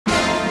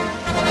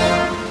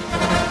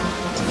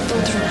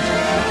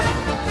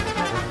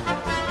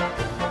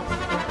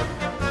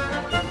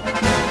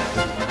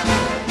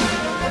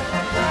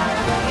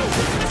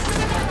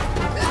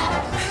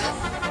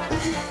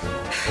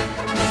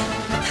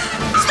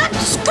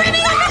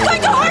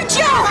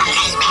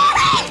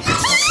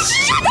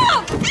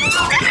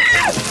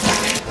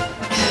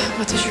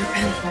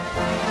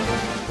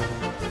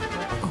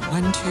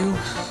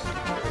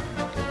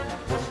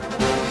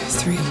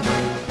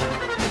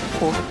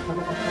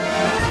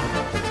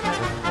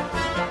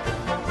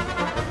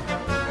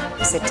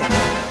sit down.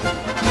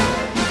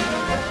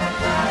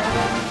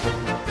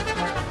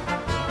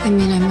 I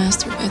mean, I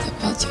masturbate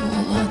about you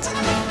a lot.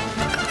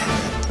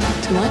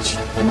 Too much?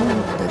 No,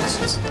 that's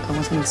just, I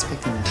wasn't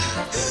expecting that.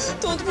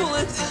 Don't pull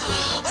it.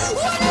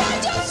 What did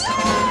I just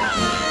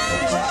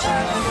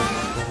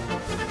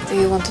do? Do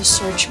you want to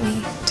search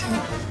me, too?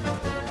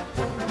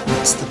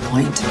 What's the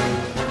point?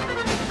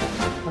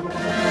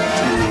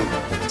 Can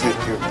I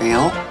take your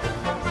bail?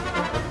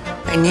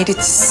 I needed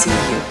to see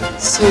you.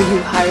 So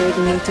you hired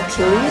me to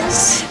kill you?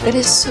 That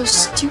is so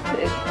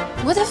stupid.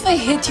 What if I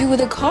hit you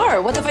with a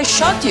car? What if I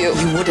shot you?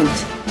 You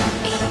wouldn't.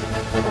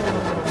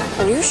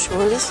 Are you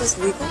sure this is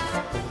legal?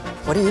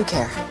 What do you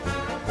care?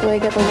 Do I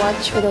get a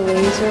watch with a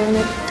laser in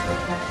it?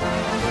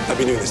 I've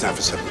been doing this now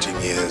for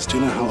 17 years. Do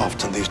you know how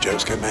often these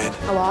jokes get made?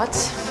 A lot.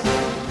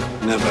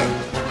 Never.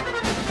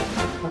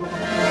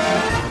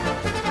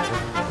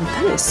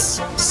 That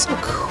is so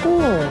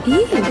cool.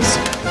 He is.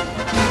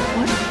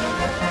 What?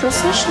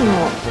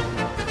 Professional.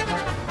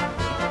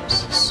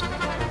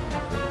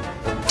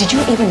 Did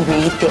you even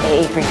read the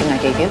AA briefing I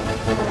gave you?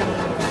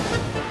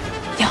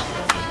 Yeah.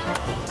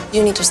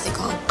 You need to stay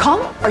calm.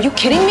 Calm? Are you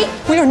kidding me?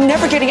 We are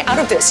never getting out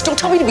of this. Don't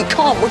tell me to be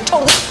calm. We're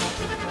totally...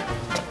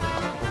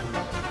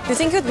 You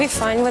think you'd be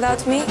fine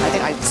without me? I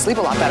think I'd sleep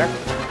a lot better.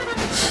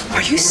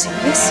 Are you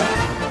serious?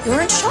 You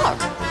were in shock.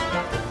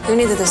 You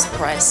needed a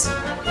surprise.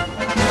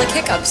 Like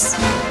hiccups.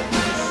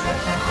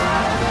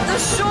 The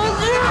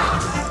shoulder!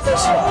 The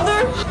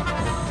shoulder!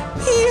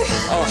 Here.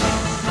 Oh.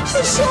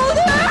 The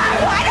shoulder!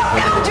 I don't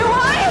know, do I?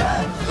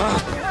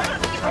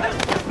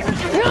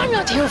 I'm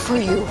not here for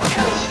you.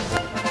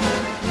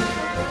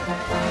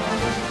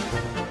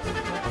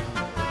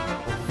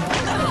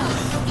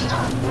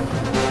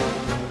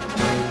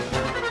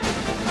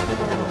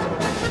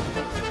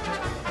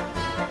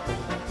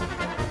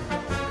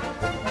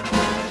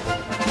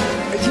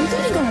 Are you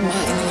letting go of my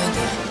idea?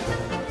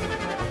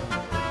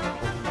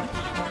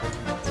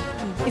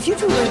 If you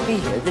two were to be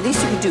here, the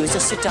least you could do is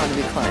just sit down and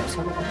be quiet.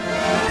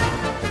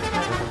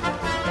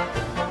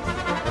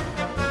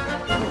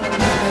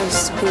 I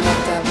used to be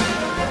like that.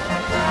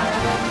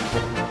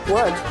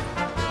 What?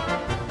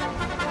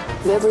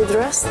 Badly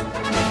dressed?